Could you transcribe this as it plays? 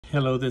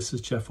Hello, this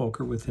is Geoff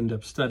with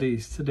In-Depth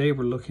Studies. Today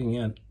we're looking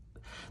at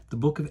the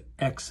book of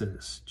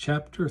Exodus,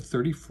 chapter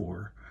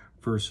 34,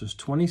 verses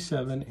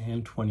 27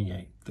 and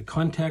 28. The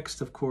context,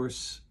 of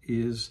course,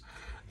 is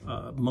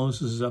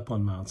Moses is up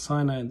on Mount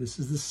Sinai. This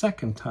is the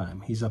second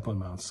time he's up on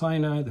Mount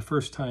Sinai. The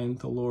first time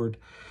the Lord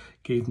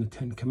gave him the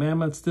Ten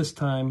Commandments. This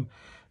time,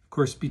 of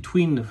course,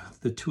 between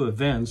the two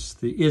events,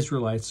 the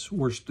Israelites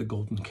worshiped the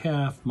golden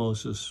calf.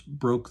 Moses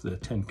broke the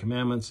Ten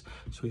Commandments.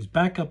 So he's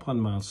back up on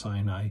Mount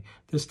Sinai.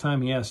 This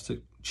time he has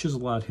to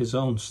chisel out his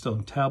own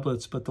stone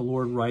tablets, but the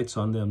Lord writes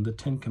on them the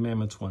Ten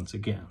Commandments once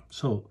again.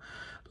 So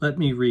let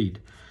me read.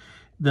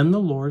 Then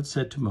the Lord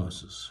said to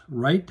Moses,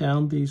 "Write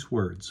down these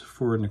words,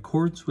 for in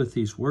accordance with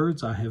these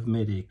words I have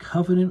made a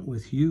covenant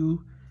with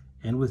you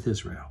and with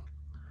Israel."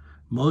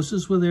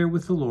 Moses was there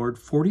with the Lord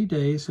 40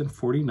 days and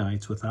 40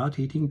 nights without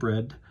eating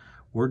bread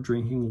or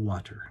drinking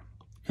water.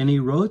 And he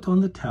wrote on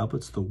the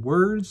tablets the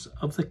words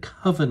of the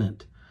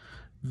covenant,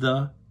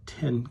 the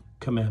Ten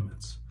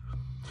Commandments.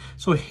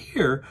 So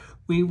here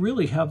we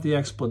really have the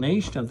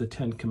explanation of the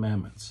Ten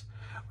Commandments.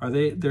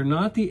 They're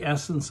not the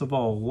essence of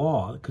all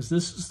law, because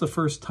this is the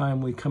first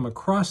time we come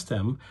across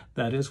them.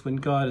 That is when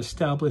God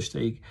established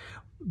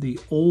the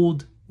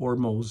old or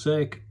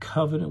Mosaic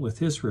covenant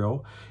with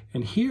Israel.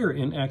 And here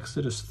in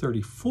Exodus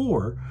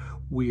 34,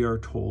 we are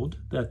told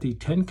that the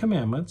Ten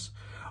Commandments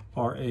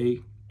are a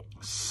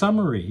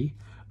summary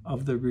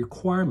of the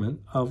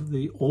requirement of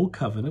the Old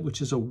Covenant,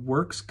 which is a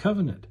works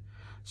covenant.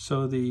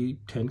 So the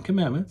Ten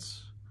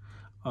Commandments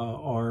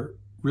are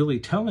really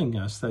telling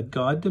us that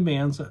God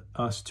demands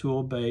us to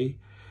obey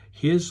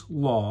his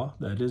law,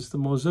 that is the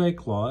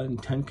Mosaic law,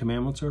 and Ten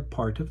Commandments are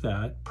part of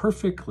that,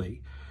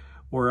 perfectly,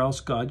 or else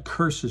God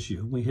curses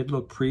you. We had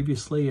looked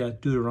previously at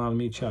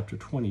Deuteronomy chapter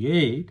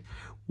 28,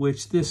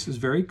 which this is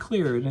very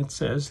clear, and it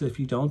says that if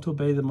you don't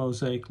obey the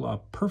Mosaic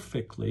law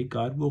perfectly,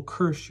 God will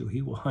curse you.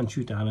 He will hunt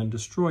you down and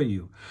destroy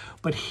you.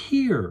 But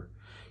here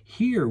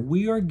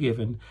we are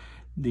given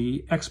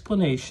the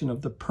explanation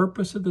of the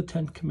purpose of the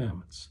Ten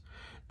Commandments.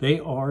 They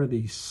are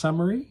the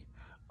summary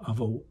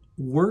of a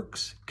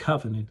works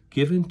covenant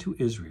given to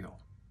Israel.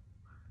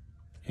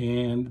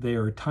 And they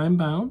are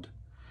time-bound.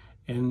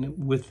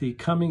 And with the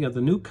coming of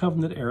the new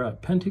covenant era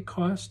at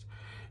Pentecost,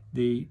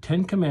 the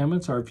Ten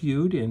Commandments are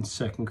viewed in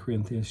 2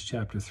 Corinthians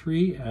chapter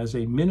 3 as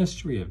a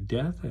ministry of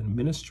death and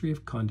ministry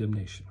of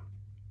condemnation.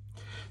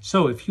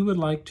 So if you would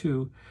like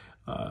to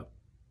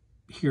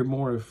hear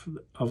more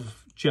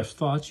of Geoff's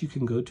thoughts, you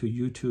can go to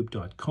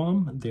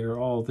youtube.com. They're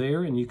all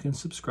there and you can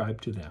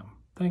subscribe to them.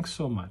 Thanks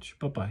so much.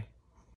 Bye-bye.